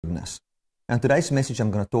goodness. And today's message I'm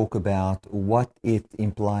going to talk about what it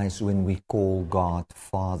implies when we call God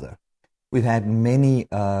Father. We've had many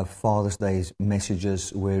Father's Day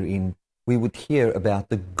messages wherein we would hear about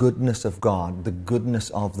the goodness of God, the goodness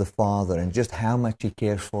of the Father, and just how much He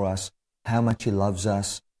cares for us, how much He loves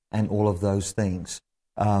us, and all of those things.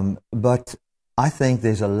 But I think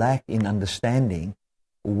there's a lack in understanding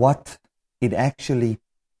what it actually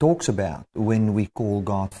talks about when we call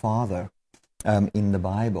God Father in the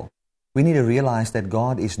Bible. We need to realize that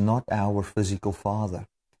God is not our physical father.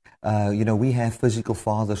 We have physical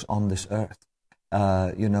fathers on this earth.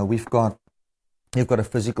 You've got a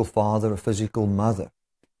physical father, a physical mother.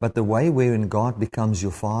 But the way wherein God becomes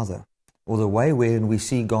your father, or the way wherein we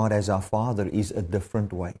see God as our Father, is a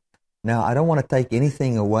different way. Now, I don't want to take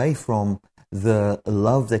anything away from the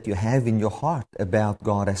love that you have in your heart about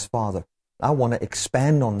God as Father. I want to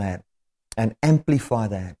expand on that and amplify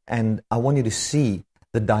that. And I want you to see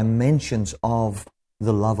the dimensions of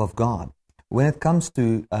the love of God. When it comes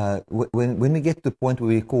to, when we get to the point where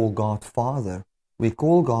we call God Father, we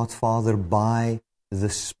call God Father by the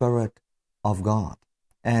Spirit of God.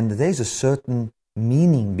 And there's a certain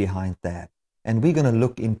meaning behind that. And we're going to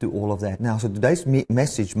look into all of that now. So today's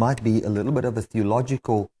message might be a little bit of a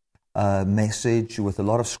theological message with a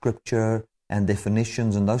lot of scripture and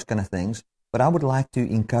definitions and those kind of things. But I would like to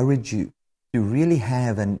encourage you to really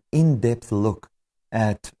have an in-depth look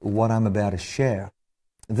at what I'm about to share.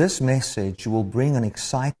 This message will bring an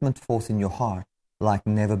excitement forth in your heart like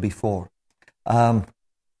never before.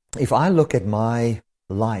 If I look at my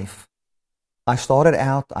life, I started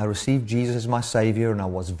out, I received Jesus as my Savior, and I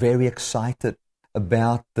was very excited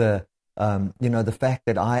about the fact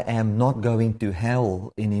that I am not going to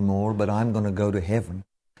hell anymore, but I'm going to go to heaven.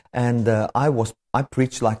 And I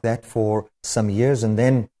preached like that for some years, and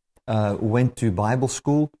then went to Bible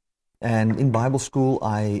school. And in Bible school,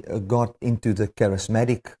 I got into the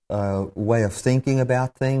charismatic way of thinking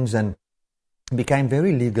about things and became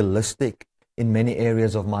very legalistic in many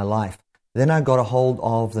areas of my life. Then I got a hold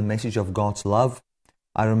of the message of God's love.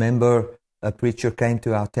 I remember a preacher came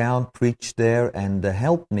to our town, preached there, and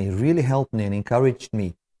really helped me and encouraged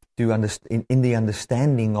me to in the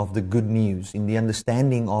understanding of the good news, in the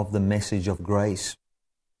understanding of the message of grace.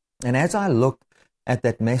 And as I looked at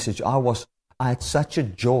that message, I had such a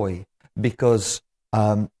joy because,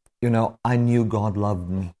 I knew God loved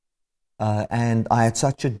me. And I had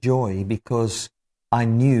such a joy because I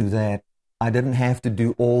knew that I didn't have to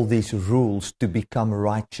do all these rules to become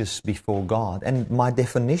righteous before God. And my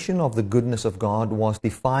definition of the goodness of God was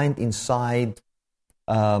defined inside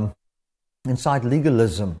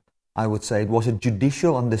legalism, I would say. It was a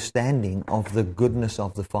judicial understanding of the goodness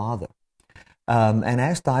of the Father. And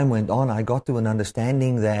as time went on, I got to an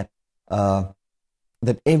understanding that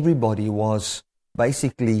everybody was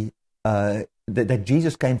basically, that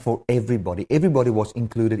Jesus came for everybody. Everybody was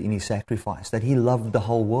included in His sacrifice, that He loved the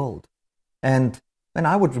whole world. And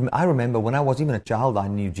I remember when I was even a child, I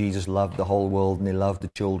knew Jesus loved the whole world and He loved the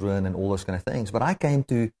children and all those kind of things. But I came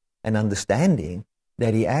to an understanding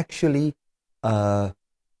that He actually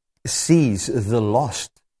sees the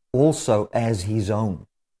lost also as His own,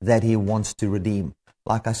 that He wants to redeem.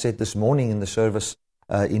 Like I said this morning in the service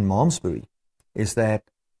in Malmesbury, is that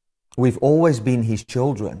we've always been His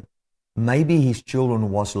children. Maybe His children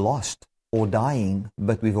was lost or dying,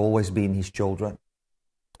 but we've always been His children.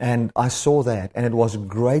 And I saw that, and it was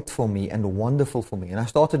great for me and wonderful for me. And I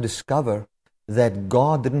started to discover that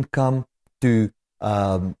God didn't come to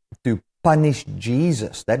punish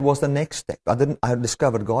Jesus. That was the next step. I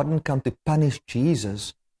discovered God didn't come to punish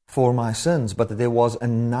Jesus for my sins, but that there was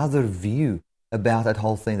another view about that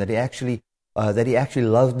whole thing, that He actually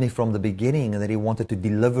loved me from the beginning, and that He wanted to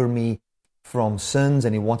deliver me from sins,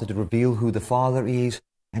 and He wanted to reveal who the Father is,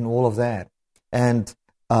 and all of that. And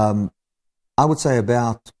I would say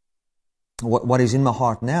about what is in my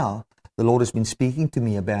heart now, the Lord has been speaking to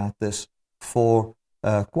me about this for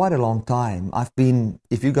quite a long time.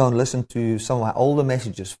 If you go and listen to some of my older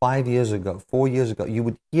messages 5 years ago, 4 years ago, you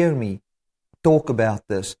would hear me talk about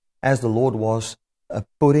this as the Lord was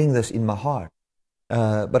putting this in my heart.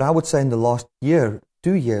 But I would say in the last 2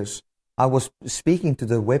 years, I was speaking to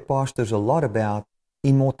the web pastors a lot about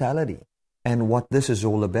immortality and what this is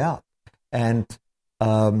all about.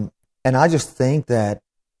 And I just think that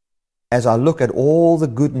as I look at all the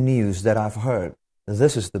good news that I've heard,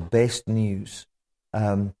 this is the best news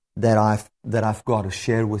that I've got to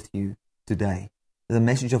share with you today. The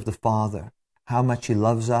message of the Father, how much He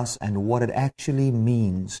loves us, and what it actually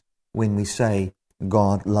means when we say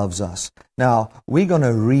God loves us. Now, we're going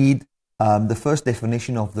to read the first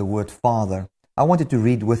definition of the word Father. I want you to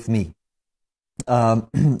read with me.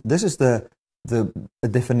 this is the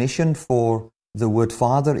definition for the word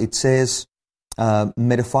Father. It says,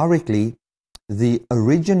 metaphorically, the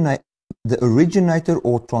originator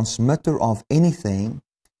or transmitter of anything,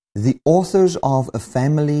 the authors of a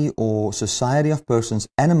family or society of persons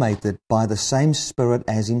animated by the same Spirit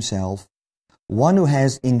as himself, one who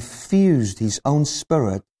has infused his own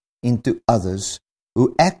Spirit into others,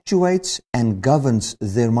 who actuates and governs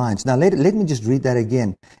their minds. Now let me just read that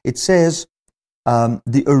again. It says,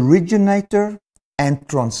 the originator and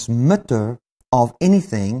transmitter of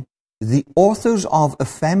anything, the authors of a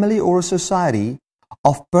family or a society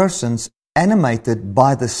of persons animated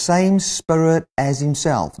by the same Spirit as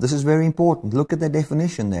himself. This is very important. Look at the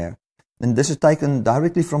definition there. And this is taken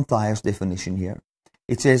directly from Thayer's definition here.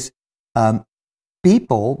 It says,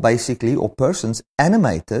 people, basically, or persons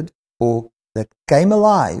animated or that came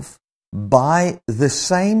alive by the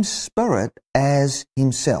same Spirit as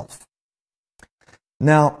himself.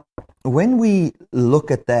 Now, when we look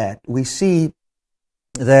at that, we see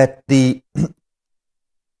that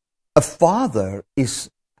a father is,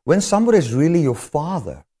 when somebody is really your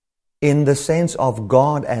father, in the sense of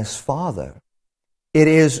God as Father, it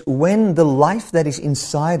is when the life that is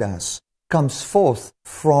inside us comes forth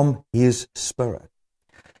from His Spirit.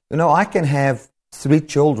 You know, I can have 3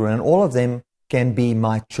 children, and all of them can be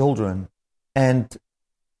my children. And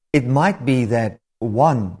it might be that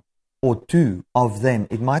 1 or 2 of them,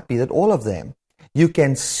 it might be that all of them, you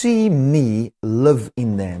can see me live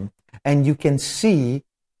in them, and you can see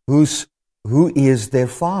who is their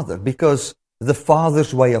father, because the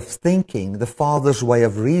father's way of thinking, the father's way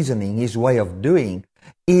of reasoning, his way of doing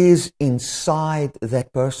is inside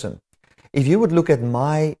that person. If you would look at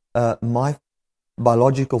my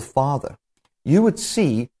biological father, you would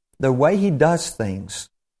see the way he does things.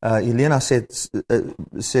 Elena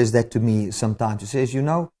says that to me sometimes. She says, you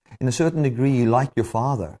know, in a certain degree, you like your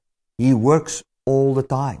father. He works all the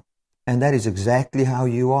time. And that is exactly how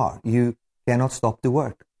you are. You cannot stop to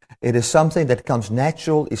work. It is something that comes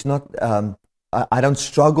natural. It's not, I don't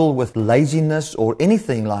struggle with laziness or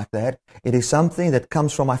anything like that. It is something that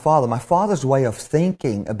comes from my father. My father's way of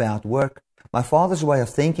thinking about work, my father's way of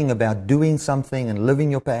thinking about doing something and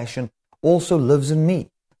living your passion also lives in me.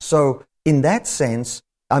 So in that sense,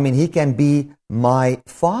 I mean, he can be my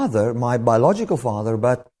father, my biological father,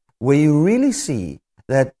 but where you really see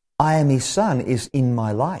that I am his son is in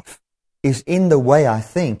my life, is in the way I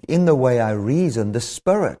think, in the way I reason, the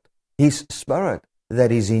Spirit, His Spirit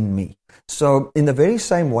that is in me. So in the very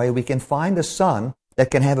same way, we can find a son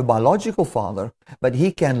that can have a biological father, but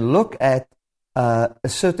he can look at a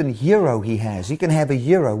certain hero he has. He can have a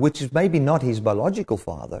hero which is maybe not his biological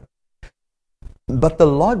father, but the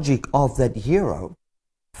logic of that hero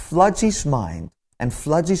floods his mind and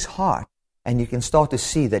floods his heart, and you can start to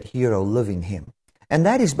see that hero live in him. And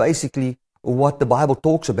that is basically what the Bible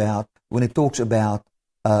talks about when it talks about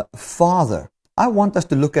Father. I want us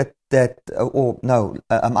to look at that,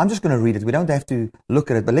 I'm just going to read it. We don't have to look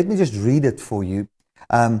at it, but let me just read it for you.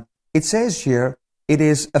 It says here, it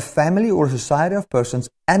is a family or a society of persons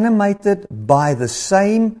animated by the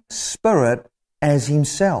same Spirit as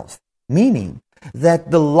Himself. Meaning that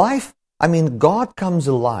the life, God comes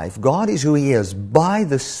alive. God is who He is by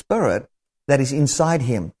the Spirit that is inside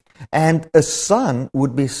Him. And a son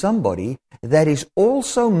would be somebody that is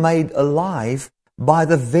also made alive by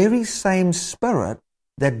the very same Spirit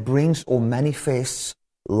that brings or manifests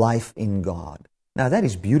life in God. Now that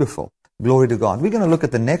is beautiful. Glory to God. We're going to look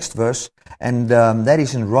at the next verse, and that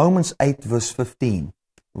is in Romans 8 verse 15.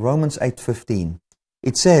 Romans 8:15.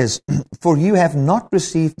 It says, "For you have not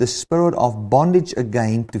received the spirit of bondage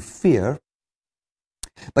again to fear,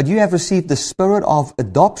 but you have received the spirit of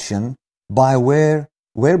adoption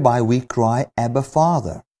whereby we cry, Abba,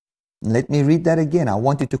 Father." Let me read that again. I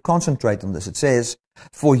want you to concentrate on this. It says,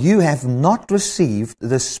 "For you have not received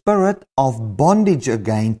the spirit of bondage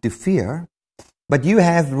again to fear, but you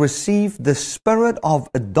have received the spirit of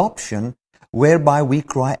adoption, whereby we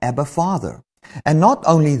cry, Abba, Father. And not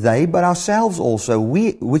only they, but ourselves also,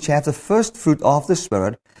 we which have the first fruit of the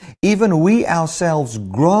Spirit, even we ourselves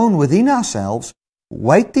groan within ourselves,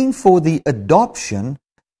 waiting for the adoption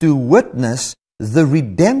to witness the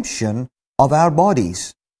redemption of our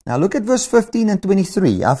bodies." Now look at verse 15 and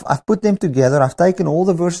 23. I've put them together. I've taken all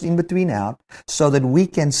the verses in between out so that we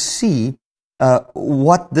can see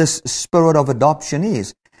what this spirit of adoption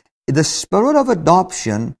is. The spirit of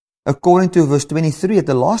adoption, according to verse 23 at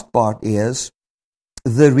the last part, is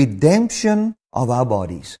the redemption of our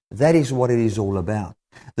bodies. That is what it is all about.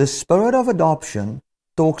 The spirit of adoption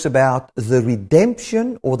talks about the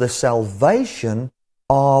redemption or the salvation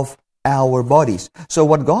of our bodies. So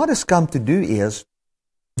what God has come to do is,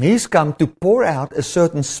 He's come to pour out a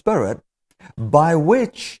certain spirit by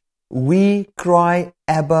which we cry,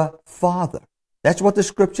 Abba, Father. That's what the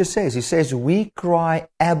scripture says. It says we cry,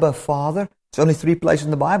 Abba, Father. It's only 3 places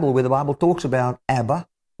in the Bible where the Bible talks about Abba,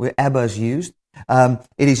 where Abba is used. It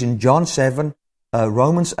is in John 7,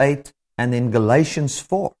 Romans 8, and in Galatians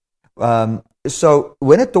 4. So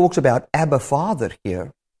when it talks about Abba, Father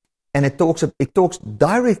here, and it talks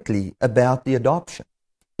directly about the adoption.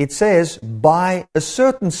 It says, by a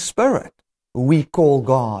certain spirit, we call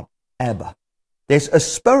God Abba. There's a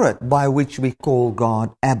spirit by which we call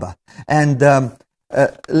God Abba. And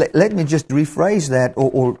let me just rephrase that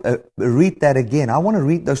or read that again. I want to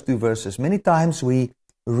read those 2 verses. Many times we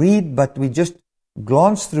read, but we just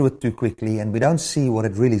glance through it too quickly and we don't see what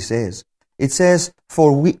it really says. It says,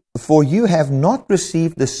 for you have not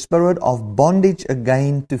received the spirit of bondage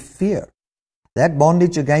again to fear. That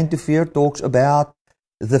bondage again to fear talks about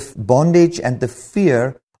the bondage and the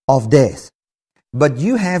fear of death. But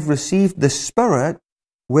you have received the spirit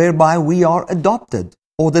whereby we are adopted,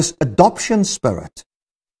 or this adoption spirit,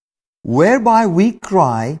 whereby we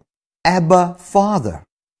cry, Abba, Father.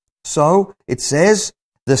 So it says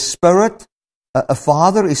the spirit, a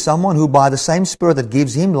father is someone who by the same spirit that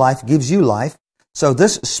gives him life, gives you life. So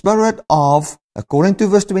this spirit of, according to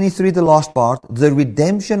verse 23, the last part, the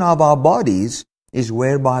redemption of our bodies is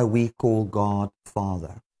whereby we call God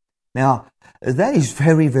Father. Now, that is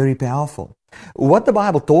very, very powerful. What the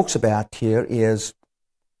Bible talks about here is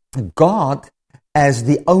God as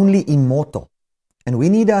the only immortal. And we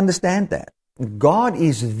need to understand that. God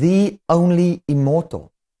is the only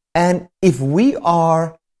immortal. And if we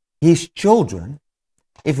are His children,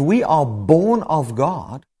 if we are born of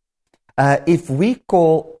God, if we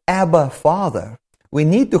call Abba Father, we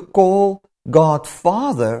need to call God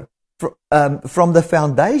Father from the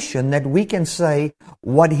foundation that we can say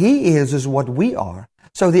what He is what we are.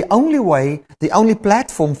 So the only way, the only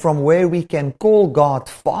platform from where we can call God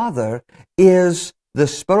Father is the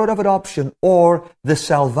spirit of adoption or the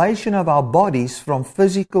salvation of our bodies from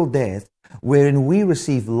physical death, wherein we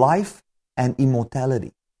receive life and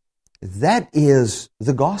immortality. That is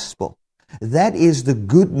the gospel. That is the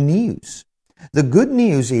good news. The good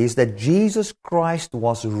news is that Jesus Christ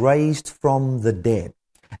was raised from the dead.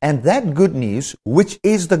 And that good news, which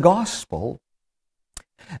is the gospel,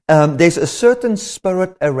 there's a certain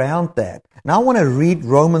spirit around that. Now I want to read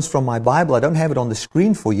Romans from my Bible. I don't have it on the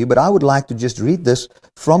screen for you, but I would like to just read this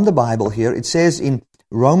from the Bible here. It says in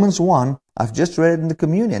Romans 1, I've just read it in the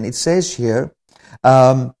communion. It says here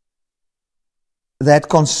that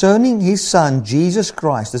concerning His Son, Jesus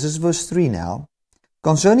Christ, this is verse 3 now,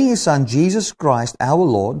 concerning His Son, Jesus Christ, our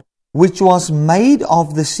Lord, which was made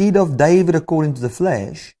of the seed of David according to the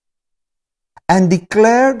flesh, and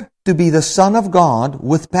declared to be the Son of God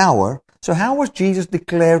with power. So how was Jesus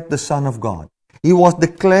declared the Son of God? He was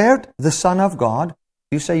declared the Son of God.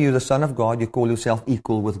 You say you're the Son of God, you call yourself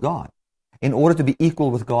equal with God. In order to be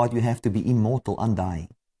equal with God, you have to be immortal, undying.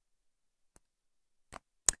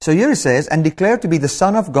 So here it says, and declared to be the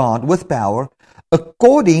Son of God with power,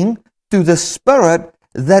 according to the Spirit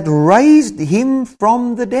that raised Him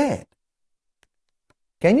from the dead.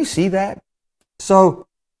 Can you see that? So,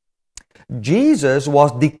 Jesus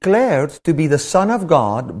was declared to be the Son of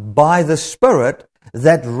God by the Spirit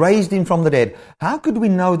that raised Him from the dead. How could we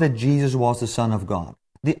know that Jesus was the Son of God?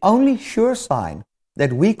 The only sure sign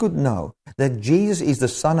that we could know that Jesus is the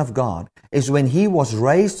Son of God is when He was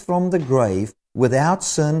raised from the grave without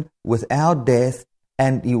sin, without death,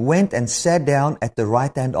 and He went and sat down at the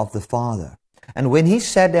right hand of the Father. And when He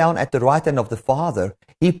sat down at the right hand of the Father,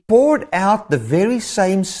 He poured out the very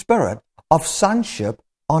same spirit of sonship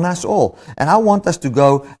on us all. And I want us to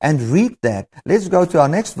go and read that. Let's go to our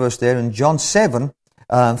next verse there in John 7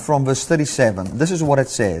 from verse 37. This is what it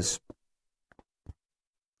says.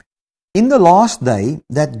 In the last day,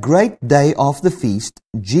 that great day of the feast,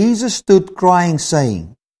 Jesus stood crying,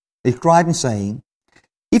 saying, He cried and saying,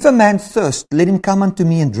 If a man thirst, let him come unto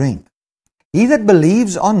me and drink. He that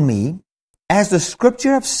believes on me, as the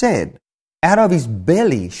Scripture hath said, out of his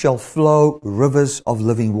belly shall flow rivers of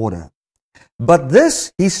living water. But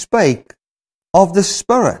this He spake of the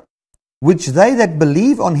Spirit, which they that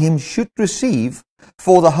believe on Him should receive,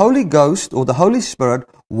 for the Holy Ghost or the Holy Spirit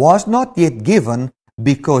was not yet given,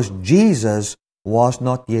 because Jesus was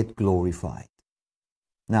not yet glorified.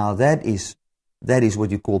 Now that is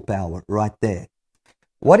what you call power right there.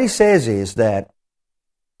 What he says is that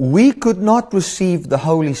we could not receive the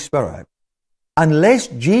Holy Spirit unless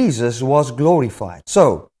Jesus was glorified.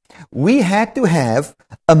 So, we had to have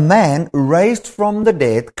a man raised from the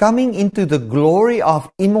dead coming into the glory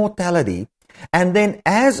of immortality. And then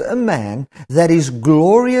as a man that is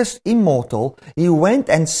glorious, immortal, he went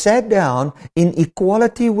and sat down in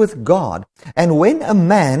equality with God. And when a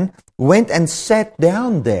man went and sat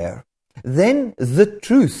down there, then the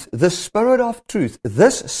truth, the Spirit of truth,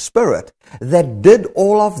 this Spirit that did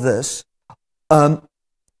all of this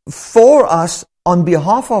for us, on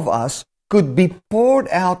behalf of us, could be poured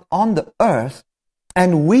out on the earth.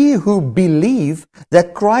 And we who believe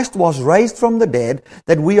that Christ was raised from the dead,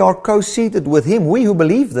 that we are co-seated with Him, we who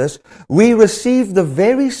believe this, we receive the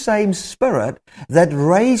very same Spirit that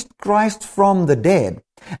raised Christ from the dead.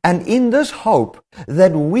 And in this hope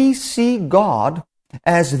that we see God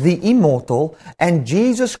as the immortal and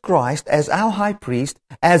Jesus Christ as our high priest,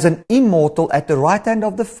 as an immortal at the right hand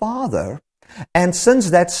of the Father. And since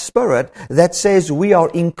that Spirit that says we are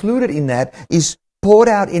included in that is poured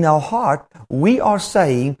out in our heart, we are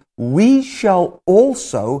saying we shall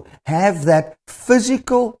also have that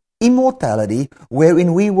physical immortality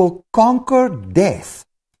wherein we will conquer death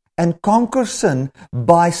and conquer sin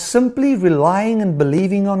by simply relying and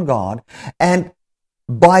believing on God. And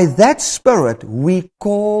by that Spirit, we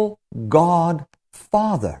call God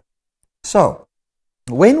Father. So,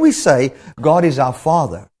 when we say God is our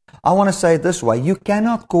Father, I want to say it this way: you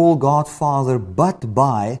cannot call God Father but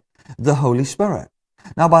by the Holy Spirit.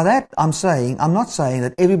 Now, by that, I'm not saying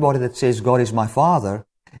that everybody that says God is my Father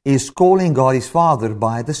is calling God His Father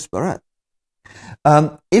by the Spirit.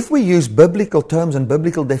 If we use biblical terms and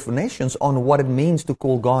biblical definitions on what it means to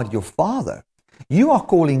call God your Father, you are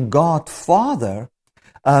calling God Father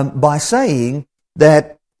by saying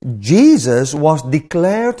that Jesus was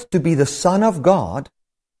declared to be the Son of God,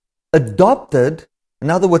 adopted, in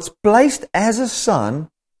other words, placed as a son,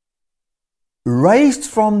 raised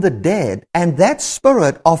from the dead, and that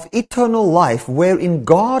Spirit of eternal life wherein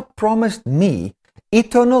God promised me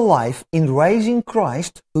eternal life in raising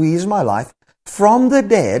Christ, who is my life, from the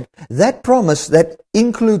dead, that promise that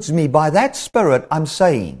includes me. By that Spirit, I'm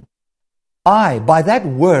saying, by that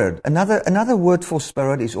word, another word for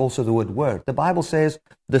Spirit is also the word. The Bible says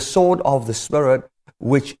the sword of the Spirit,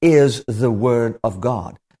 which is the Word of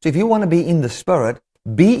God. So if you want to be in the Spirit,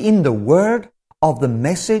 be in the Word of the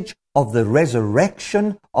message of the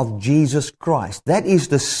resurrection of Jesus Christ. That is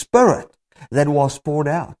the Spirit that was poured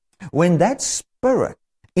out. When that Spirit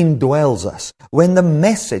indwells us, when the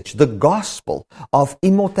message, the gospel of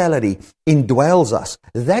immortality indwells us,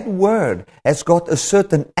 that word has got a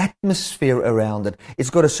certain atmosphere around it. It's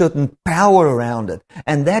got a certain power around it.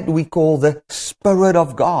 And that we call the Spirit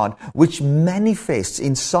of God, which manifests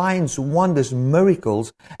in signs, wonders,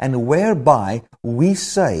 miracles, and whereby we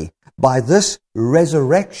say, by this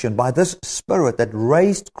resurrection, by this Spirit that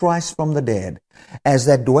raised Christ from the dead, as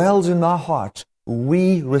that dwells in our hearts,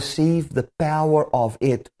 we receive the power of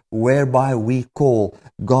it, whereby we call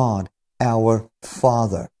God our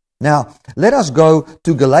Father. Now, let us go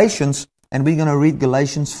to Galatians, and we're going to read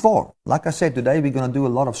Galatians 4. Like I said, today we're going to do a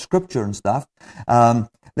lot of scripture and stuff.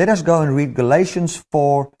 Let us go and read Galatians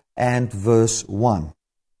 4 and verse 1.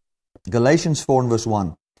 Galatians 4 and verse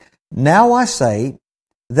 1. Now I say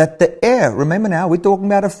that the heir, remember now, we're talking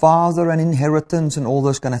about a father and inheritance and all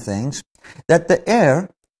those kind of things, that the heir,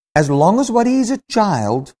 as long as what he is a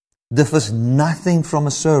child, differs nothing from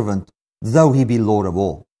a servant, though he be Lord of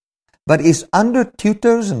all, but is under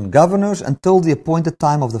tutors and governors until the appointed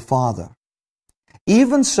time of the Father.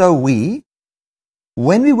 Even so we,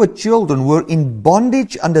 when we were children, were in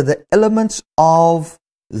bondage under the elements of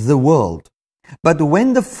the world. But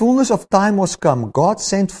when the fullness of time was come, God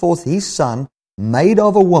sent forth His Son, made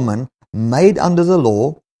of a woman, made under the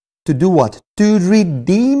law, to do what? To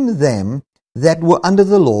redeem them that were under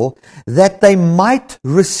the law, that they might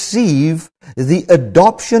receive the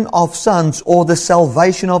adoption of sons, or the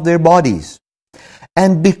salvation of their bodies.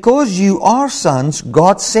 And because you are sons,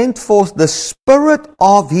 God sent forth the Spirit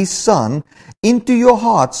of His Son into your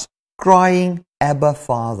hearts, crying, Abba,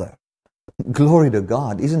 Father. Glory to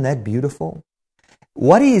God. Isn't that beautiful?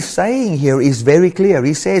 What He is saying here is very clear.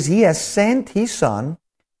 He says He has sent His Son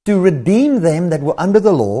to redeem them that were under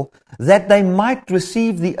the law, that they might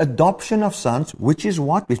receive the adoption of sons, which is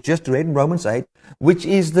what we've just read in Romans 8, which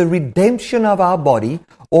is the redemption of our body,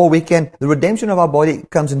 the redemption of our body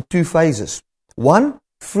comes in two phases. One,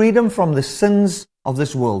 freedom from the sins of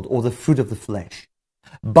this world, or the fruit of the flesh,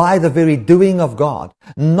 by the very doing of God.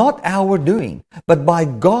 Not our doing, but by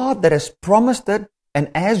God that has promised it, and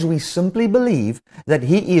as we simply believe that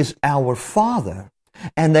He is our Father,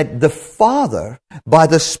 And that the Father, by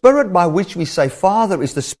the Spirit by which we say Father,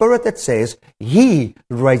 is the Spirit that says, He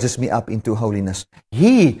raises me up into holiness.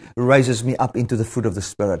 He raises me up into the fruit of the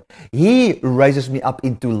Spirit. He raises me up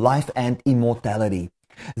into life and immortality.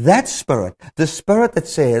 That Spirit, the Spirit that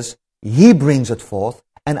says, He brings it forth,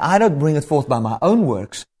 and I don't bring it forth by my own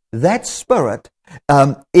works, that Spirit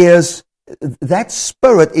is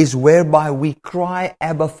whereby we cry,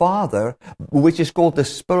 Abba, Father, which is called the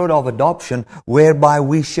Spirit of adoption, whereby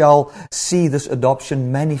we shall see this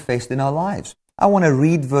adoption manifest in our lives. I want to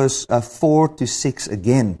read verse 4 to 6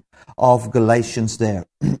 again of Galatians there.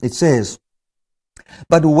 It says,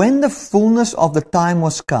 "But when the fullness of the time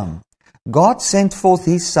was come, God sent forth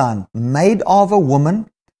His Son, made of a woman,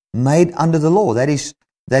 made under the law." That is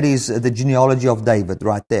the genealogy of David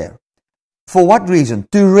right there. For what reason?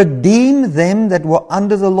 To redeem them that were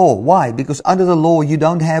under the law. Why? Because under the law you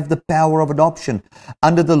don't have the power of adoption.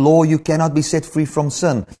 Under the law you cannot be set free from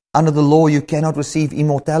sin. Under the law you cannot receive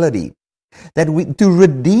immortality. To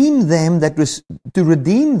redeem them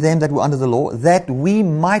that were under the law, that we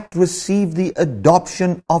might receive the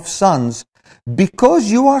adoption of sons.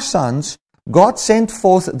 Because you are sons, God sent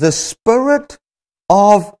forth the Spirit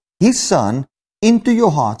of His Son into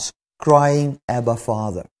your hearts, crying, Abba,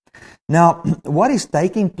 Father. Now, what is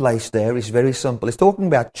taking place there is very simple. It's talking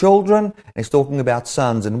about children, and it's talking about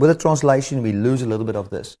sons. And with the translation, we lose a little bit of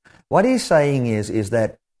this. What he's saying is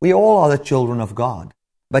that we all are the children of God.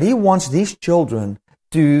 But He wants these children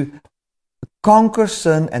to conquer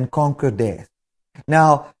sin and conquer death.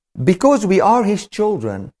 Now, because we are His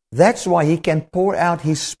children, that's why He can pour out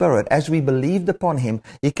His Spirit. As we believed upon Him,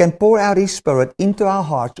 He can pour out His Spirit into our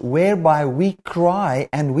hearts, whereby we cry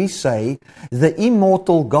and we say, the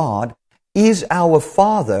immortal God is our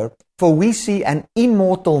Father, for we see an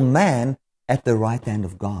immortal man at the right hand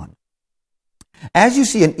of God. As you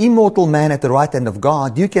see an immortal man at the right hand of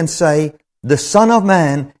God, you can say, the Son of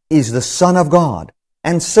Man is the Son of God.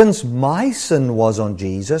 And since my sin was on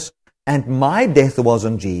Jesus, and my death was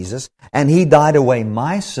on Jesus, and He died away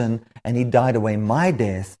my sin, and He died away my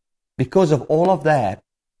death, because of all of that,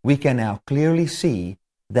 we can now clearly see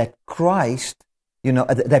that Christ,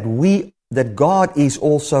 that God is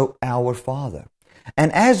also our Father.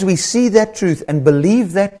 And as we see that truth and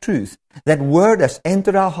believe that truth, that word has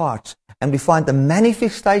entered our hearts, and we find the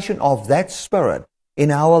manifestation of that Spirit in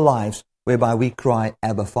our lives, whereby we cry,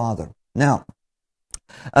 Abba, Father. Now,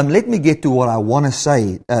 let me get to what I want to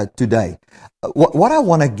say today. What I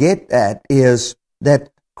want to get at is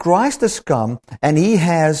that Christ has come and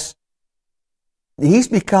He's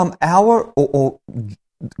become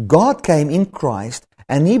God came in Christ,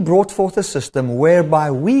 and He brought forth a system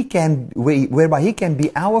whereby He can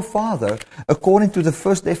be our Father, according to the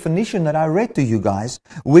first definition that I read to you guys,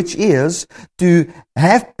 which is to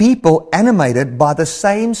have people animated by the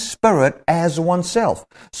same Spirit as oneself.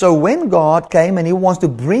 So when God came and He wants to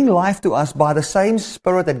bring life to us by the same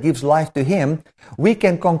Spirit that gives life to Him, we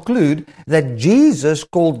can conclude that Jesus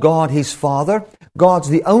called God His Father. God's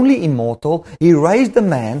the only immortal. He raised the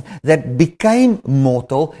man that became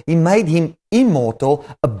mortal. He made him immortal,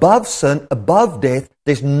 above sin, above death.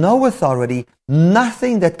 There's no authority,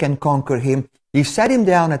 nothing that can conquer Him. He sat Him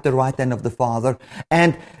down at the right hand of the Father,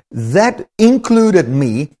 and that included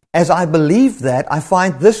me. As I believe that, I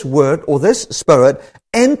find this word or this Spirit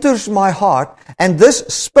enters my heart, and this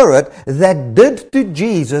Spirit that did to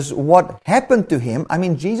Jesus what happened to Him. I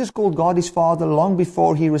mean, Jesus called God His Father long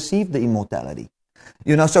before He received the immortality.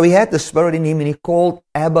 So He had the Spirit in Him, and He called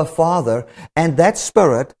Abba, Father, and that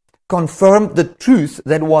Spirit confirmed the truth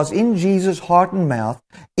that was in Jesus' heart and mouth,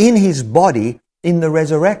 in His body, in the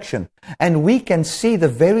resurrection. And we can see the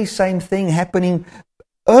very same thing happening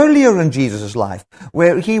earlier in Jesus' life,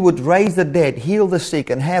 where He would raise the dead, heal the sick,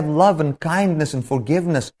 and have love and kindness and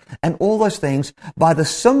forgiveness and all those things by the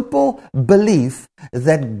simple belief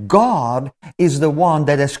that God is the one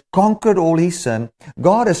that has conquered all His sin.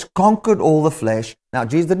 God has conquered all the flesh. Now,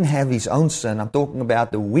 Jesus didn't have His own sin. I'm talking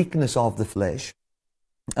about the weakness of the flesh,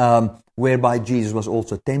 whereby Jesus was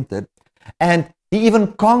also tempted. And He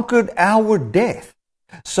even conquered our death.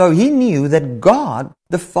 So He knew that God,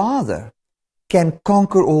 the Father, can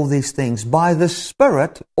conquer all these things by the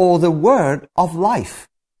Spirit or the word of life.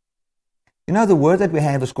 The word that we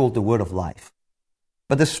have is called the word of life.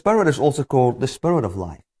 But the Spirit is also called the Spirit of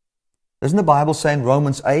life. Doesn't the Bible say in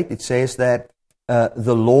Romans 8, it says that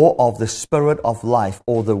the law of the Spirit of life,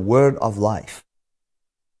 or the word of life.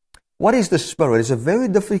 What is the Spirit? It's a very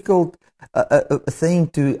difficult thing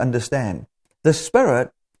to understand. The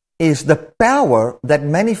Spirit is the power that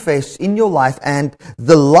manifests in your life and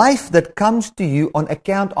the life that comes to you on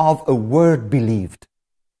account of a word believed.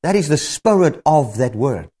 That is the spirit of that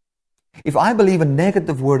word. If I believe a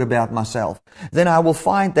negative word about myself, then I will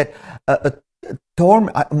find that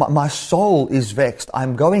my soul is vexed.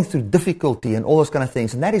 I'm going through difficulty and all those kind of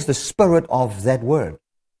things. And that is the spirit of that word.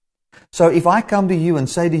 So if I come to you and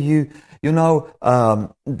say to you,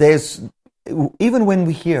 there's, even when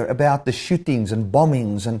we hear about the shootings and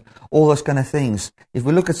bombings and all those kind of things, if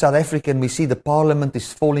we look at South Africa and we see the parliament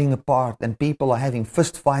is falling apart and people are having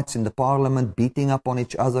fist fights in the parliament, beating up on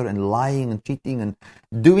each other and lying and cheating and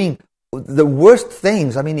doing the worst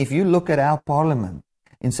things. I mean, if you look at our parliament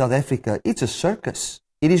in South Africa, it's a circus.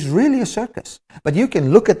 It is really a circus. But you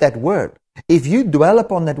can look at that word. If you dwell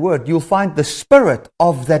upon that word, you'll find the spirit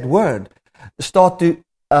of that word start to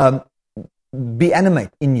be animate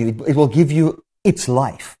in you. It will give you its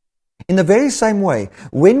life. In the very same way,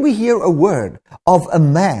 when we hear a word of a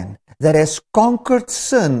man that has conquered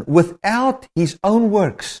sin without his own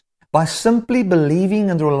works, by simply believing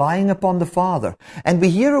and relying upon the Father. And we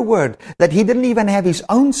hear a word that he didn't even have his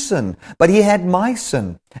own sin, but he had my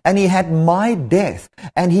sin, and he had my death,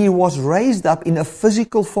 and he was raised up in a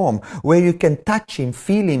physical form where you can touch him,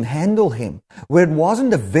 feel him, handle him, where it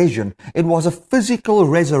wasn't a vision, it was a physical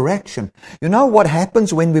resurrection. You know what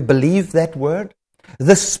happens when we believe that word?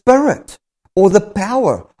 The spirit, or the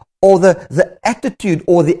power, or the attitude,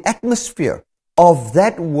 or the atmosphere of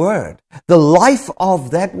that word, the life of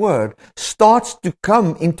that word starts to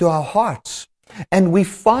come into our hearts. And we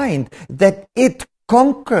find that it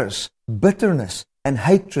conquers bitterness and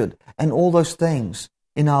hatred and all those things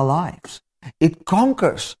in our lives. It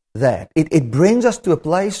conquers that. It brings us to a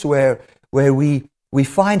place where we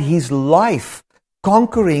find His life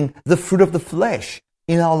conquering the fruit of the flesh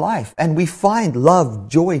in our life. And we find love,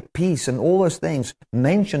 joy, peace, and all those things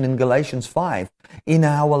mentioned in Galatians 5 in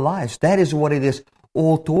our lives. That is what it is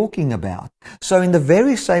all talking about. So in the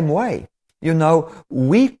very same way,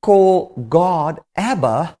 we call God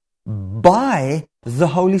Abba by the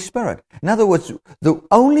Holy Spirit. In other words, the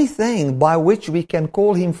only thing by which we can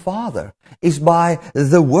call Him Father is by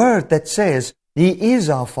the word that says, He is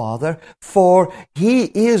our Father, for He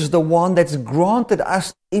is the one that's granted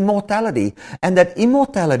us immortality. And that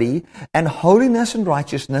immortality and holiness and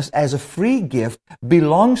righteousness as a free gift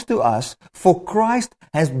belongs to us, for Christ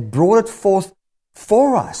has brought it forth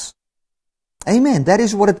for us. Amen. That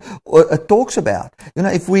is what it talks about.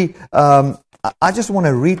 If we, I just want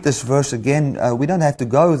to read this verse again. We don't have to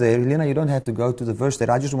go there. Helena, you don't have to go to the verse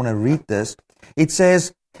there. I just want to read this. It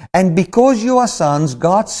says, "And because you are sons,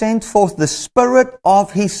 God sent forth the Spirit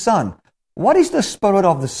of His Son." What is the Spirit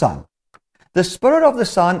of the Son? The Spirit of the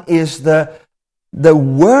Son is the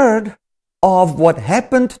word of what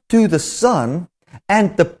happened to the Son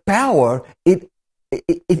and the power it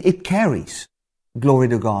carries. Glory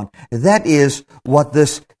to God. That is what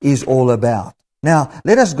this is all about. Now,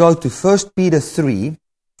 let us go to 1 Peter 3.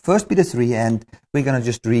 1 Peter 3, and we're going to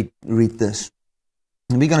just read this.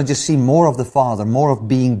 And we're going to just see more of the Father, more of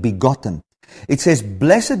being begotten. It says,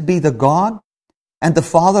 "Blessed be the God and the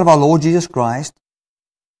Father of our Lord Jesus Christ,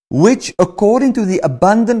 which according to the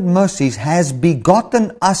abundant mercies has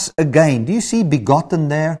begotten us again." Do you see begotten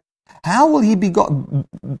there? How will He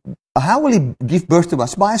give birth to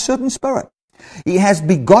us? By a certain Spirit. He has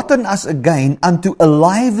begotten us again unto a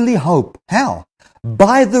lively hope. How?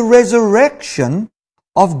 By the resurrection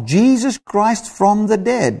of Jesus Christ from the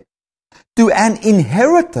dead, to an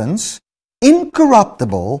inheritance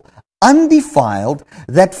incorruptible, undefiled,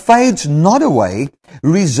 that fades not away,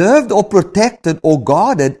 reserved or protected or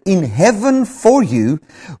guarded in heaven for you,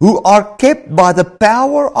 who are kept by the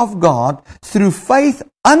power of God through faith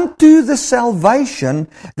unto the salvation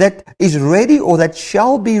that is ready or that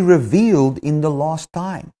shall be revealed in the last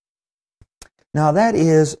time. Now that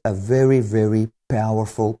is a very, very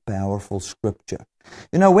powerful scripture.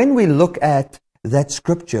 When we look at that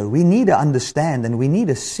scripture, we need to understand and we need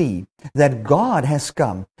to see that God has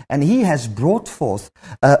come and He has brought forth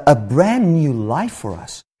a brand new life for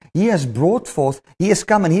us. He has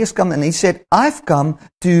come and He said, "I've come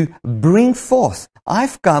to bring forth. I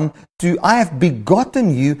have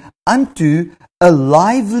begotten you unto a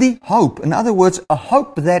lively hope." In other words, a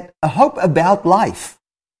hope about life.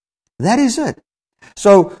 That is it.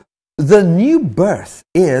 So the new birth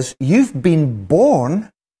is you've been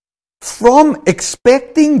born from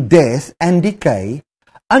expecting death and decay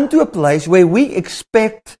unto a place where we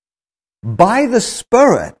expect by the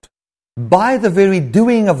Spirit, by the very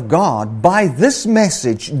doing of God, by this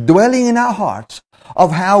message dwelling in our hearts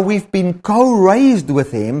of how we've been co-raised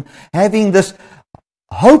with Him, having this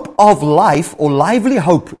hope of life, or lively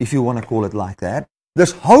hope, if you want to call it like that,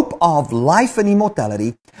 this hope of life and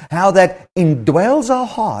immortality, how that indwells our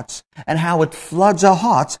hearts and how it floods our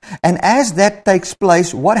hearts. And as that takes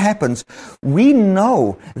place, what happens? We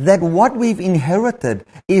know that what we've inherited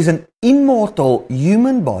is an immortal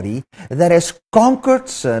human body that has conquered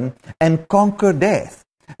sin and conquered death.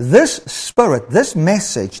 This spirit, this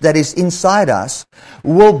message that is inside us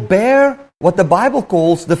will bear what the Bible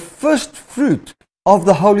calls the first fruit of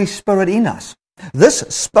the Holy Spirit in us. This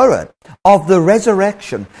spirit of the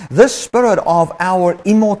resurrection, this spirit of our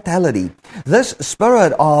immortality, this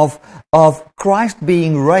spirit of Christ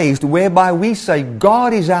being raised, whereby we say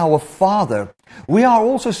God is our Father, we are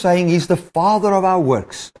also saying He's the Father of our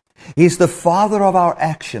works. He's the Father of our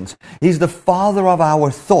actions. He's the Father of our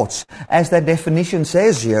thoughts. As that definition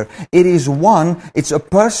says here, it's a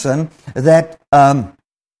person that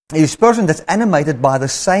is a person that's animated by the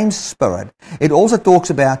same Spirit. It also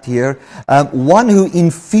talks about here one who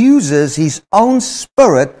infuses his own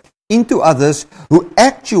Spirit into others, who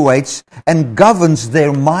actuates and governs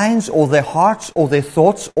their minds or their hearts or their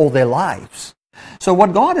thoughts or their lives. So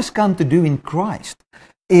what God has come to do in Christ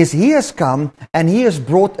is He has come and He has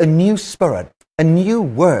brought a new spirit, a new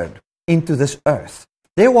word into this earth.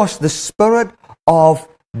 There was the spirit of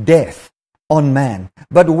death on man.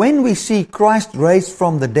 But when we see Christ raised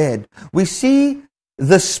from the dead, we see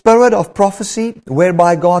the spirit of prophecy,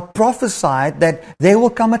 whereby God prophesied that there will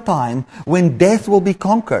come a time when death will be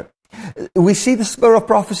conquered. We see the spirit of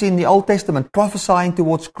prophecy in the Old Testament prophesying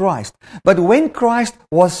towards Christ. But when Christ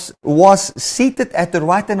was seated at the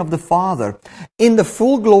right hand of the Father in the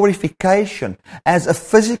full glorification as a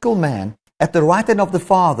physical man at the right hand of the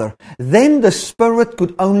Father, then the Spirit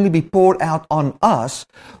could only be poured out on us,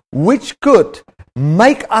 which could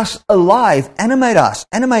make us alive, animate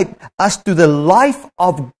us to the life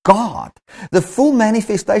of God, the full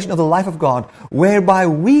manifestation of the life of God, whereby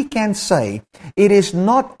we can say, it is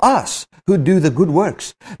not us who do the good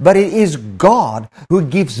works, but it is God who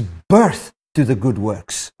gives birth to the good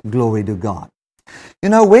works. Glory to God. You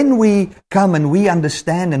know, when we come and we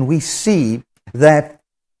understand and we see that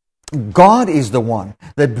God is the one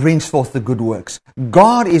that brings forth the good works.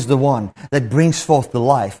 God is the one that brings forth the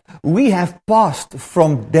life. We have passed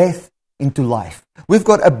from death into life. We've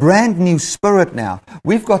got a brand new spirit now.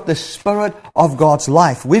 We've got the spirit of God's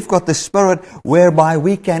life. We've got the spirit whereby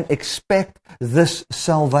we can expect this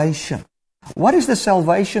salvation. What is the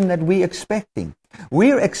salvation that we're expecting?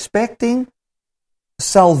 We're expecting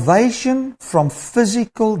salvation from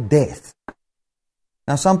physical death.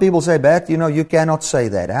 Now, some people say, Bert, you cannot say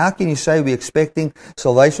that. How can you say we're expecting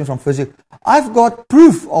salvation from physical? I've got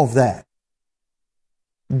proof of that.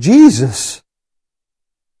 Jesus.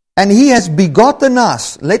 And He has begotten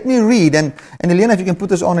us. Let me read. And Elena, if you can put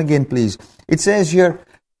this on again, please. It says here,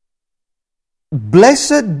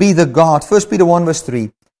 Blessed be the God, 1 Peter 1 verse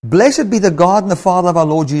 3. Blessed be the God and the Father of our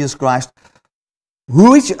Lord Jesus Christ,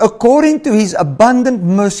 which according to His abundant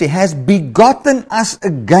mercy has begotten us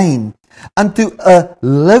again unto a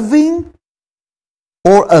living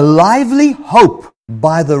or a lively hope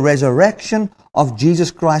by the resurrection of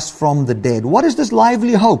Jesus Christ from the dead. What is this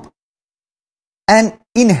lively hope? An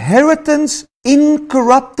inheritance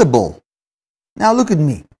incorruptible. Now look at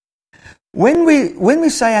me. When we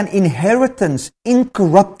say an inheritance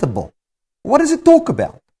incorruptible, what does it talk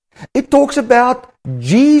about? It talks about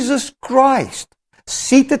Jesus Christ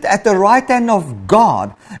seated at the right hand of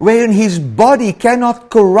God, wherein His body cannot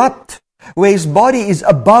corrupt, where His body is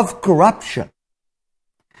above corruption.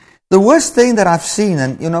 The worst thing that I've seen,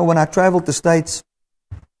 and when I travel to States,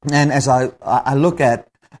 and as I look at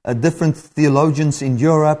different theologians in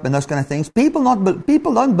Europe and those kind of things, people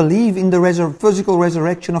don't believe in the physical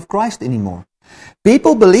resurrection of Christ anymore.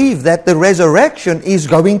 People believe that the resurrection is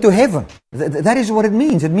going to heaven. That is what it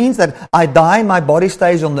means. It means that I die, my body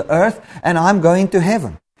stays on the earth, and I'm going to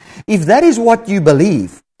heaven. If that is what you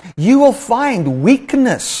believe, you will find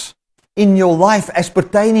weakness in your life as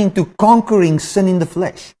pertaining to conquering sin in the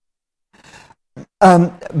flesh.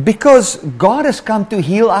 Because God has come to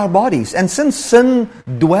heal our bodies. And since sin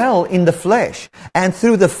dwells in the flesh, and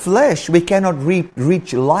through the flesh we cannot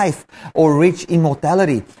reach life or reach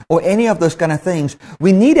immortality or any of those kind of things,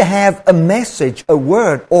 we need to have a message, a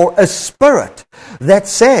word, or a spirit that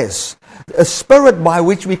says, a spirit by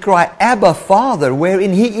which we cry, Abba, Father,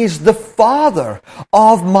 wherein He is the Father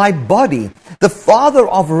of my body, the Father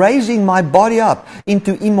of raising my body up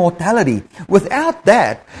into immortality. Without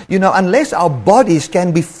that, unless our bodies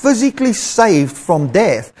can be physically saved from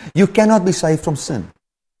death, you cannot be saved from sin.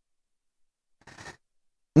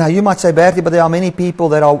 Now you might say, Bertie, but there are many people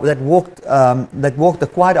that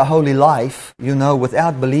walked quite a holy life,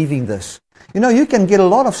 without believing this. You know, you can get a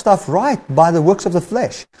lot of stuff right by the works of the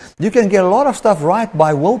flesh. You can get a lot of stuff right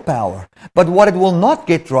by willpower. But what it will not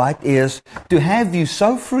get right is to have you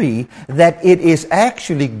so free that it is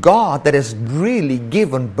actually God that has really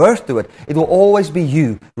given birth to it. It will always be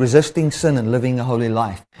you resisting sin and living a holy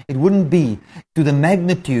life. It wouldn't be to the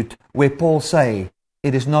magnitude where Paul say,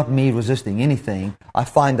 it is not me resisting anything. I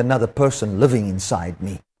find another person living inside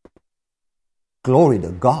me. Glory to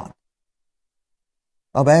God.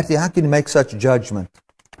 Alberti, how can you make such judgment?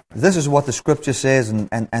 This is what the Scripture says,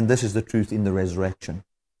 and this is the truth in the resurrection.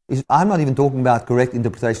 I'm not even talking about correct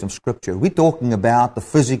interpretation of Scripture. We're talking about the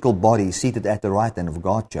physical body seated at the right hand of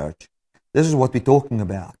God, church. This is what we're talking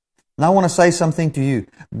about. Now I want to say something to you.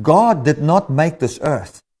 God did not make this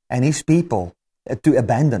earth and His people to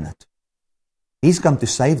abandon it. He's come to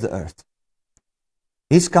save the earth.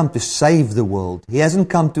 He's come to save the world. He hasn't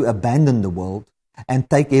come to abandon the world and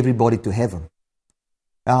take everybody to heaven.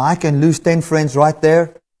 Now, I can lose 10 friends right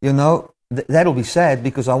there. You know, that'll be sad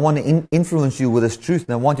because I want to influence you with this truth,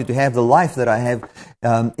 and I want you to have the life that I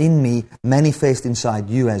have in me manifest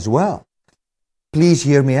inside you as well. Please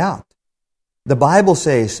hear me out. The Bible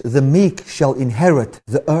says, the meek shall inherit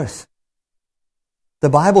the earth. The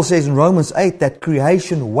Bible says in Romans 8 that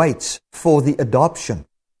creation waits for the adoption.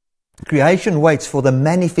 Creation waits for the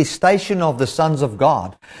manifestation of the sons of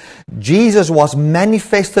God. Jesus was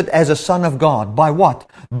manifested as a son of God. By what?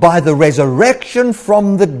 By the resurrection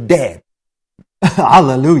from the dead.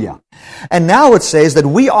 Hallelujah. And now it says that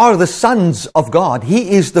we are the sons of God. He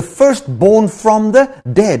is the firstborn from the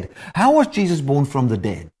dead. How was Jesus born from the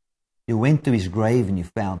dead? You went to His grave and you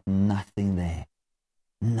found nothing there.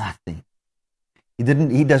 Nothing.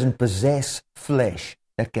 He doesn't possess flesh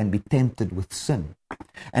that can be tempted with sin.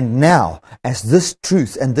 And now, as this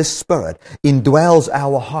truth and this Spirit indwells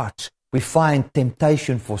our hearts, we find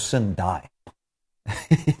temptation for sin die.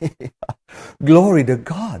 Glory to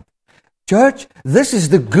God. Church, this is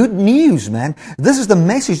the good news, man. This is the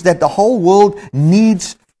message that the whole world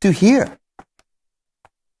needs to hear.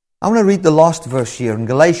 I want to read the last verse here in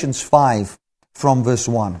Galatians 5 from verse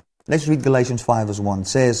 1. Let's read Galatians 5 verse 1. It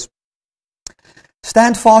says,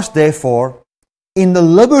 "Stand fast, therefore, in the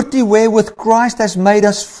liberty wherewith Christ has made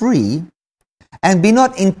us free, and be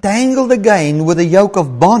not entangled again with the yoke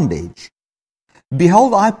of bondage.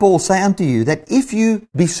 Behold, I, Paul, say unto you, that if you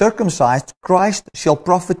be circumcised, Christ shall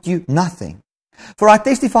profit you nothing. For I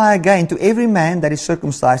testify again to every man that is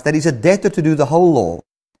circumcised, that is a debtor to do the whole law.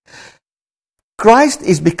 Christ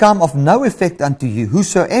is become of no effect unto you.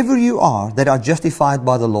 Whosoever you are that are justified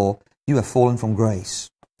by the law, you have fallen from grace."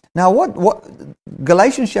 Now, what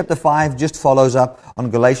Galatians chapter 5 just follows up on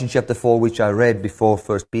Galatians chapter 4, which I read before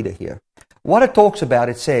 1 Peter here. What it talks about,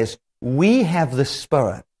 it says, we have the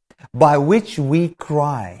Spirit by which we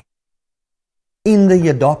cry in the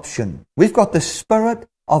adoption. We've got the Spirit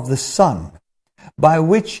of the Son by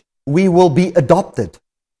which we will be adopted.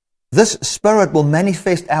 This Spirit will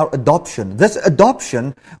manifest our adoption. This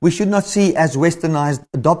adoption we should not see as westernized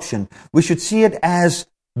adoption. We should see it as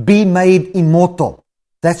be made immortal.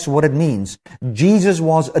 That's what it means. Jesus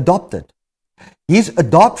was adopted. His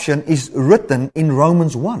adoption is written in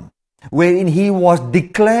Romans 1, wherein He was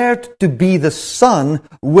declared to be the Son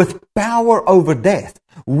with power over death.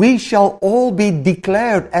 We shall all be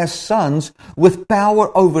declared as sons with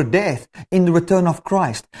power over death in the return of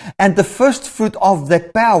Christ. And the first fruit of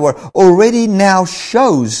that power already now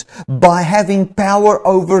shows by having power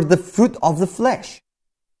over the fruit of the flesh.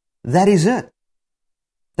 That is it.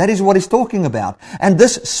 That is what He's talking about. And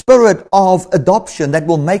this Spirit of adoption that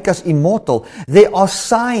will make us immortal, there are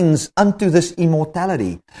signs unto this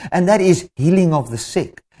immortality. And that is healing of the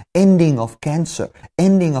sick, ending of cancer,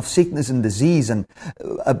 ending of sickness and disease, and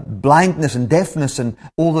blindness and deafness and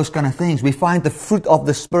all those kind of things. We find the fruit of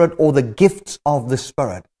the Spirit or the gifts of the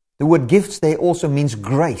Spirit. The word gifts there also means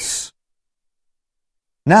grace.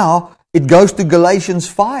 Now, it goes to Galatians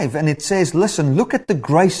 5 and it says, listen, look at the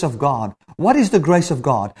grace of God. What is the grace of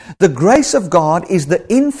God? The grace of God is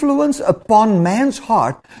the influence upon man's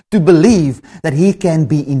heart to believe that he can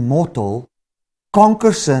be immortal,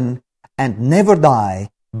 conquer sin, and never die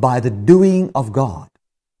by the doing of God.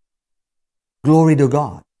 Glory to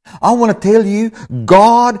God. I want to tell you,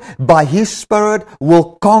 God, by His Spirit,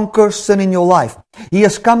 will conquer sin in your life. He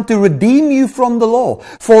has come to redeem you from the law.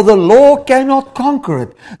 For the law cannot conquer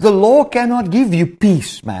it. The law cannot give you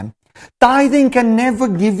peace, man. Tithing can never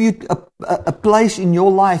give you a place in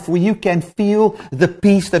your life where you can feel the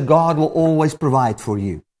peace that God will always provide for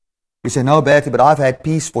you. You say, no, Bertie, but I've had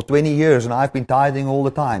peace for 20 years and I've been tithing all the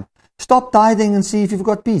time. Stop tithing and see if you've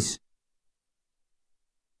got peace.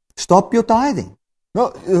 Stop your tithing.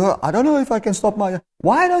 No, I don't know if I can stop my...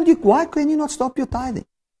 Why can you not stop your tithing?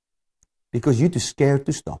 Because you're too scared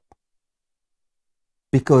to stop.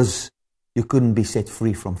 Because you couldn't be set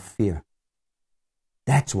free from fear.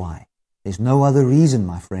 That's why. There's no other reason,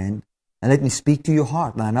 my friend. And let me speak to your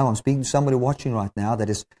heart. Now, I know I'm speaking to somebody watching right now that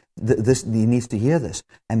is this needs to hear this.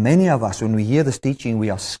 And many of us, when we hear this teaching, we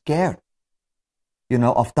are scared,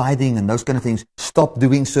 of tithing and those kind of things. Stop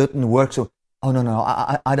doing certain works. Oh,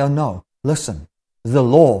 no, I don't know. Listen, the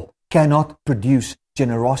law cannot produce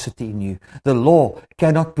generosity in you. The law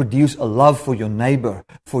cannot produce a love for your neighbor,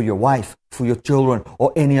 for your wife, for your children,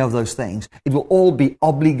 or any of those things. It will all be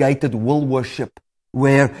obligated will worship,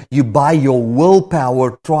 where you by your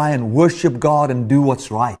willpower try and worship God and do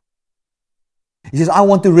what's right. He says, I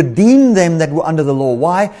want to redeem them that were under the law.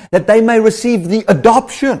 Why? That they may receive the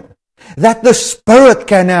adoption, that the Spirit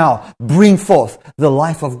can now bring forth the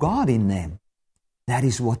life of God in them. That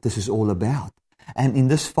is what this is all about. And in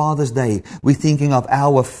this Father's Day, we're thinking of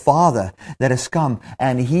our Father that has come,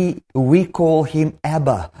 and we call Him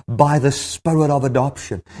Abba by the Spirit of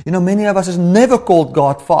adoption. Many of us has never called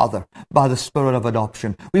God Father by the Spirit of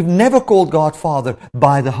adoption. We've never called God Father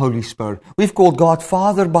by the Holy Spirit. We've called God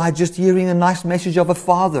Father by just hearing a nice message of a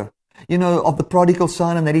father, of the prodigal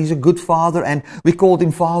son, and that He's a good father, and we called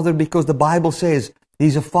Him Father because the Bible says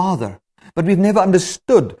He's a father. But we've never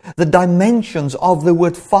understood the dimensions of the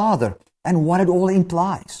word Father and what it all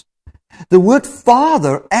implies. The word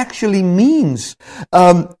Father actually means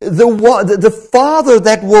the Father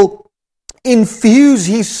that will infuse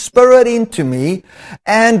His Spirit into me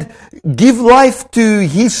and give life to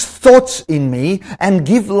His thoughts in me and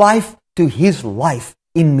give life to His life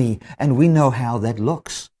in me. And we know how that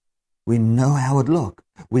looks. We know how it looks.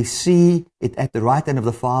 We see it at the right hand of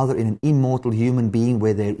the Father in an immortal human being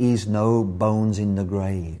where there is no bones in the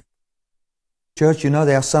grave. Church,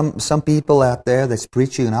 there are some people out there that's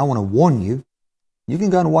preaching, and I want to warn you. You can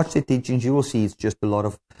go and watch their teachings. You will see it's just a lot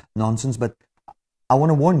of nonsense. But I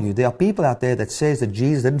want to warn you, there are people out there that says that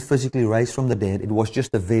Jesus didn't physically raise from the dead. It was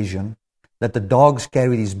just a vision, that the dogs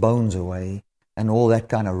carried His bones away, and all that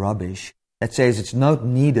kind of rubbish. That says it's not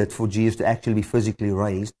needed for Jesus to actually be physically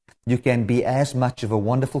raised. You can be as much of a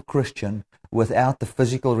wonderful Christian without the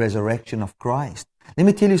physical resurrection of Christ. Let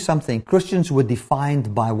me tell you something. Christians were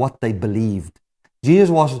defined by what they believed.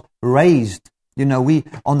 Jesus was raised,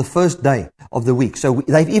 on the first day of the week. So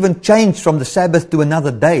they've even changed from the Sabbath to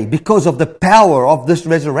another day because of the power of this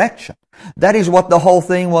resurrection. That is what the whole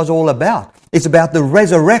thing was all about. It's about the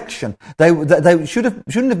resurrection. They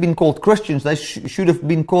shouldn't have been called Christians. They should have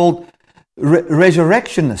been called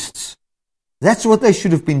resurrectionists. That's what they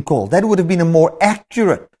should have been called. That would have been a more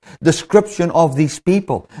accurate description of these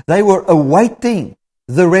people. They were awaiting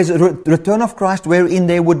the return of Christ, wherein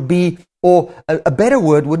there would be, or a better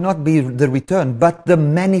word would not be the return, but the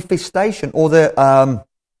manifestation or the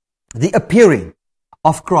appearing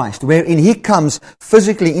of Christ, wherein He comes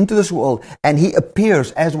physically into this world and He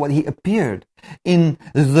appears as what He appeared in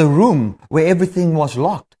the room where everything was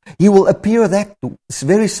locked. He will appear that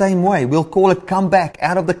very same way. We'll call it come back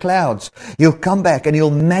out of the clouds. He'll come back and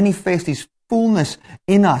He'll manifest His fullness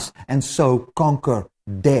in us and so conquer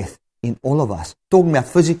death in all of us. Talking about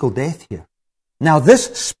physical death here. Now this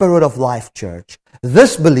Spirit of life, church,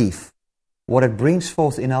 this belief, what it brings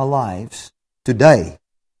forth in our lives today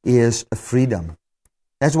is a freedom.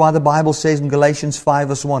 That's why the Bible says in Galatians 5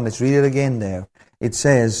 verse 1, let's read it again there. It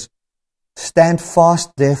says, stand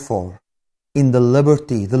fast therefore in the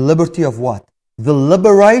liberty of what? The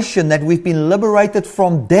liberation that we've been liberated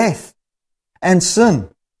from death and sin.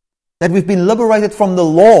 That we've been liberated from the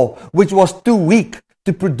law, which was too weak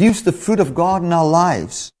to produce the fruit of God in our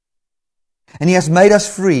lives. And He has made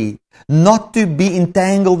us free, not to be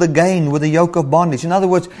entangled again with the yoke of bondage. In other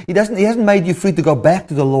words, He hasn't made you free to go back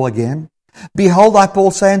to the law again. Behold, I,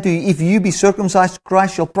 Paul, say unto you, if you be circumcised,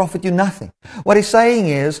 Christ shall profit you nothing. What he's saying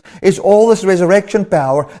is all this resurrection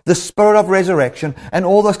power, the Spirit of resurrection, and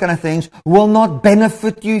all those kind of things will not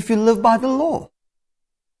benefit you if you live by the law.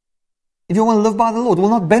 If you want to live by the law, it will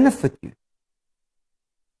not benefit you.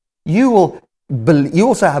 You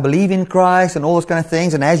will say, I believe in Christ and all those kind of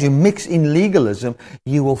things, and as you mix in legalism,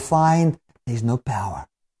 you will find there's no power.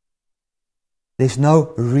 There's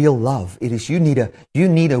no real love. It is you need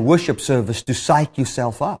a worship service to psych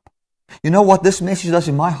yourself up. You know what this message does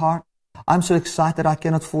in my heart? I'm so excited I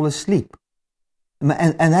cannot fall asleep.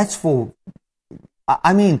 And that's for,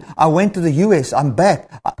 I went to the US, I'm back.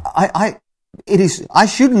 I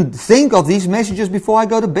shouldn't think of these messages before I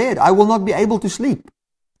go to bed. I will not be able to sleep.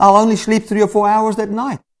 I'll only sleep 3 or 4 hours that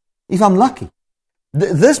night, if I'm lucky.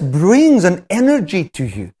 This brings an energy to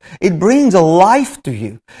you. It brings a life to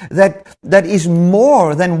you that is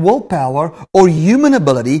more than willpower or human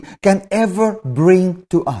ability can ever bring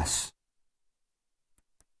to us.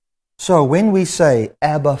 So when we say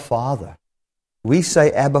Abba Father, we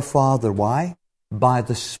say Abba Father, why? By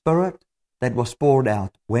the Spirit that was poured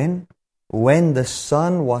out. When? When the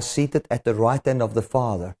Son was seated at the right hand of the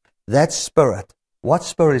Father. That Spirit, what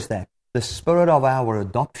Spirit is that? The Spirit of our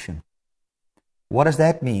adoption. What does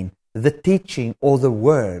that mean? The teaching or the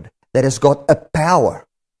word that has got a power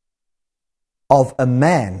of a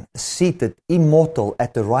man seated immortal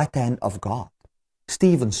at the right hand of God.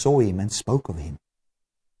 Stephen saw him and spoke of him.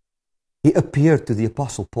 He appeared to the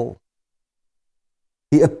Apostle Paul.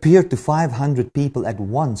 He appeared to 500 people at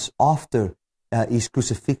once after his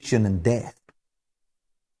crucifixion and death.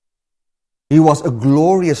 He was a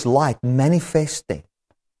glorious light manifesting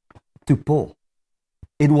to Paul.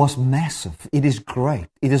 It was massive. It is great.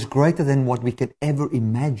 It is greater than what we could ever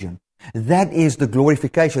imagine. That is the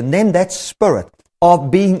glorification. Then that Spirit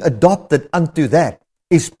of being adopted unto that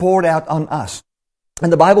is poured out on us.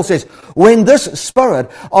 And the Bible says, when this Spirit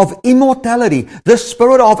of immortality, this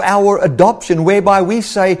Spirit of our adoption, whereby we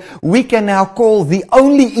say we can now call the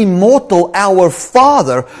only immortal our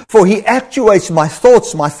Father, for He actuates my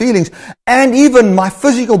thoughts, my feelings, and even my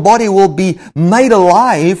physical body will be made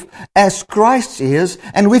alive as Christ is.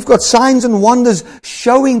 And we've got signs and wonders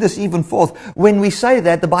showing this even forth. When we say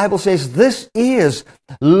that, the Bible says this is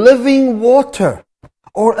living water.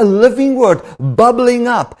 Or a living word bubbling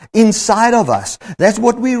up inside of us. That's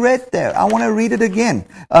what we read there. I want to read it again.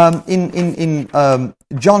 In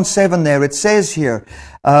John 7 there, it says here,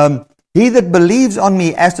 he that believes on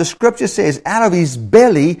me, as the scripture says, out of his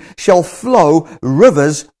belly shall flow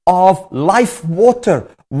rivers of life water.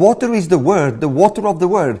 Water is the word, the water of the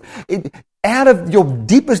word. Out of your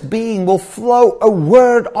deepest being will flow a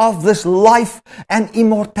word of this life and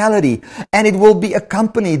immortality. And it will be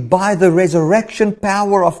accompanied by the resurrection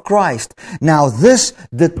power of Christ. Now this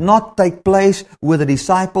did not take place with the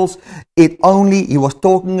disciples. He was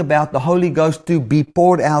talking about the Holy Ghost to be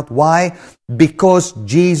poured out. Why? Because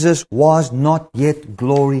Jesus was not yet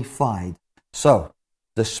glorified. So,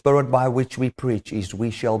 the Spirit by which we preach is we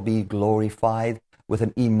shall be glorified with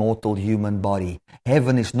an immortal human body.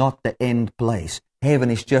 Heaven is not the end place. Heaven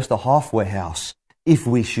is just a halfway house if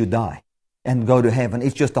we should die and go to heaven.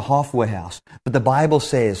 It's just a halfway house. But the Bible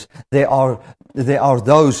says there are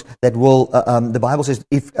those that will, the Bible says,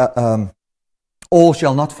 if all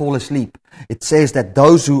shall not fall asleep. It says that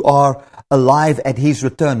those who are alive at His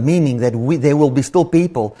return, meaning that there will be still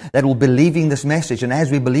people that will believe in this message. And as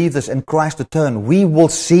we believe this and Christ return, we will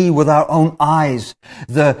see with our own eyes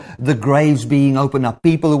the graves being opened up.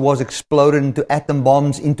 People who was exploded into atom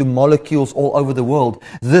bombs, into molecules all over the world.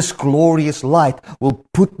 This glorious light will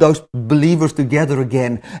put those believers together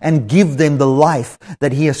again and give them the life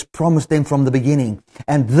that He has promised them from the beginning.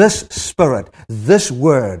 And this Spirit, this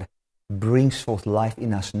Word, brings forth life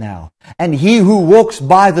in us now. And he who walks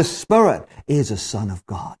by the Spirit is a son of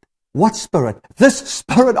God. What Spirit? This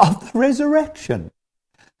Spirit of the resurrection.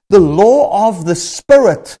 The law of the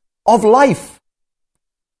Spirit of life.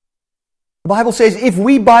 The Bible says, if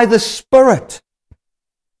we by the Spirit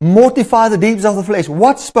mortify the deeds of the flesh.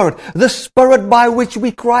 What Spirit? The Spirit by which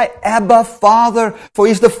we cry, Abba, Father, for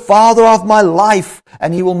He is the Father of my life,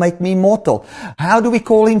 and He will make me immortal. How do we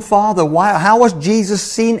call Him Father? Why? How was Jesus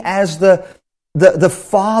seen as the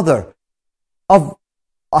Father of?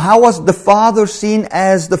 How was the Father seen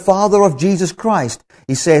as the Father of Jesus Christ?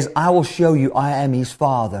 He says, I will show you I am His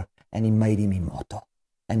Father, and He made Him immortal.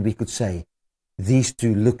 And we could say, these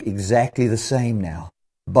two look exactly the same now.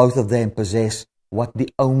 Both of them possess what the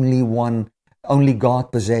only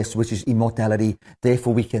God possessed, which is immortality.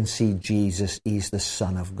 Therefore we can see Jesus is the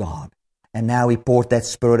Son of God. And now He poured that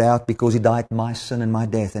Spirit out because He died my sin and my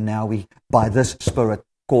death. And now we, by this Spirit,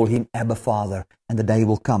 call Him Abba Father. And the day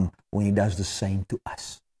will come when He does the same to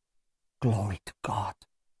us. Glory to God.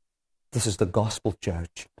 This is the gospel,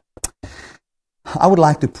 church. I would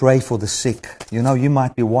like to pray for the sick. You know, you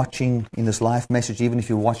might be watching in this live message, even if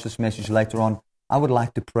you watch this message later on. I would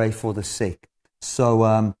like to pray for the sick.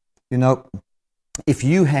 So, if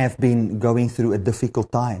you have been going through a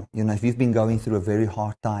difficult time, if you've been going through a very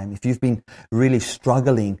hard time, if you've been really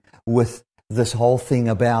struggling with this whole thing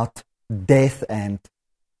about death and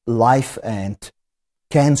life and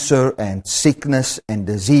cancer and sickness and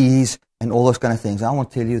disease and all those kind of things, I want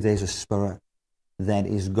to tell you there's a Spirit that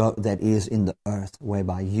is in the earth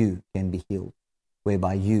whereby you can be healed,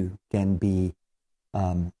 whereby you can be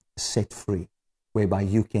set free, whereby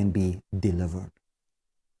you can be delivered.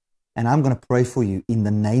 And I'm going to pray for you in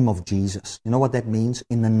the name of Jesus. You know what that means?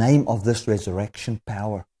 In the name of this resurrection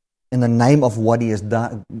power. In the name of what He has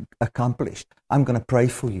done, accomplished. I'm going to pray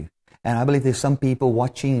for you. And I believe there's some people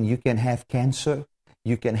watching, and you can have cancer.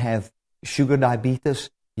 You can have sugar diabetes.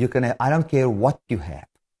 You can have, I don't care what you have.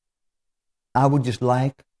 I would just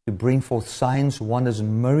like to bring forth signs, wonders,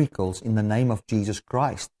 and miracles in the name of Jesus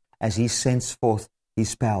Christ as He sends forth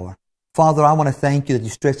His power. Father, I want to thank you that you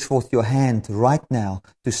stretch forth your hand right now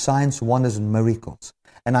to signs, wonders, and miracles.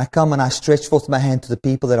 And I come and I stretch forth my hand to the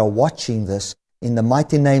people that are watching this in the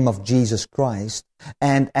mighty name of Jesus Christ.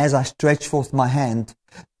 And as I stretch forth my hand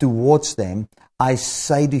towards them, I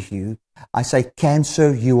say to you, I say,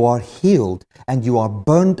 cancer, you are healed and you are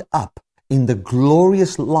burned up in the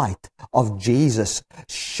glorious light of Jesus,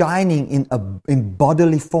 shining in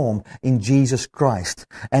bodily form in Jesus Christ.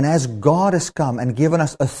 And as God has come and given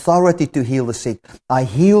us authority to heal the sick, I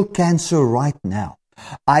heal cancer right now.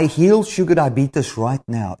 I heal sugar diabetes right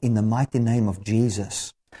now in the mighty name of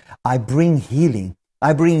Jesus. I bring healing.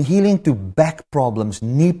 I bring healing to back problems,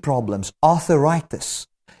 knee problems, arthritis.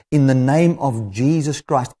 In the name of Jesus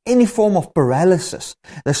Christ, any form of paralysis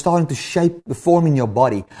that's starting to shape the form in your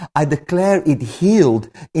body, I declare it healed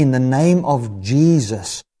in the name of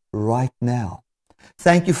Jesus right now.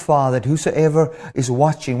 Thank you, Father, that whosoever is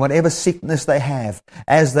watching, whatever sickness they have,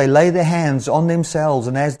 as they lay their hands on themselves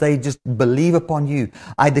and as they just believe upon you,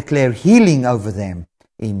 I declare healing over them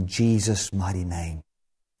in Jesus' mighty name.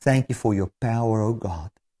 Thank you for your power, O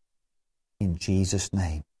God, in Jesus'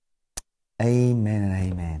 name. Amen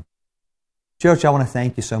and amen. Church, I want to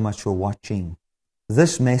thank you so much for watching.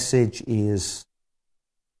 This message is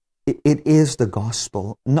the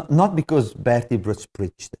gospel, not because Bertie Brits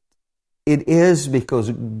preached it. It is because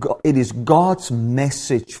it is God's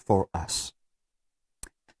message for us.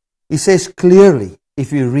 He says clearly,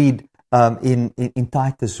 if you read in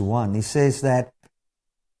Titus 1, he says that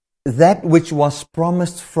which was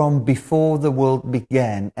promised from before the world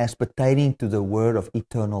began as pertaining to the word of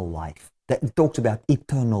eternal life. That talks about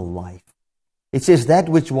eternal life. It says that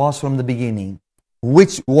which was from the beginning,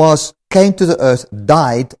 came to the earth,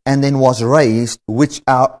 died, and then was raised, which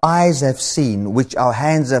our eyes have seen, which our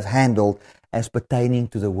hands have handled, as pertaining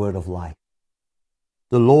to the word of life.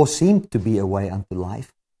 The law seemed to be a way unto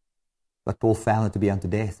life, but Paul found it to be unto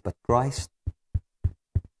death. But Christ,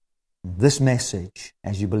 this message,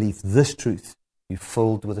 as you believe this truth, you're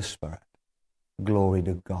filled with the Spirit. Glory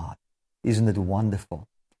to God. Isn't it wonderful?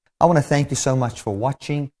 I want to thank you so much for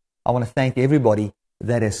watching. I want to thank everybody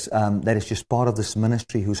that is just part of this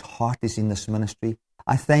ministry, whose heart is in this ministry.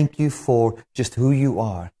 I thank you for just who you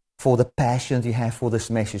are, for the passion you have for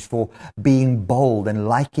this message, for being bold and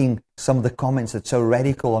liking some of the comments that's so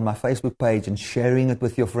radical on my Facebook page and sharing it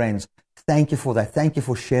with your friends. Thank you for that. Thank you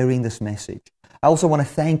for sharing this message. I also want to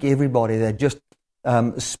thank everybody that just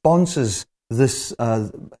sponsors this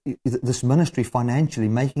ministry financially,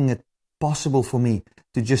 making it possible for me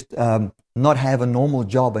to just not have a normal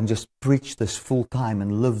job and just preach this full time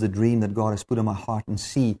and live the dream that God has put in my heart and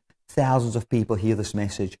see thousands of people hear this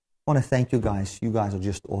message. I want to thank you guys. You guys are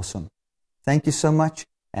just awesome. Thank you so much,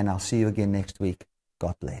 and I'll see you again next week.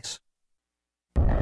 God bless.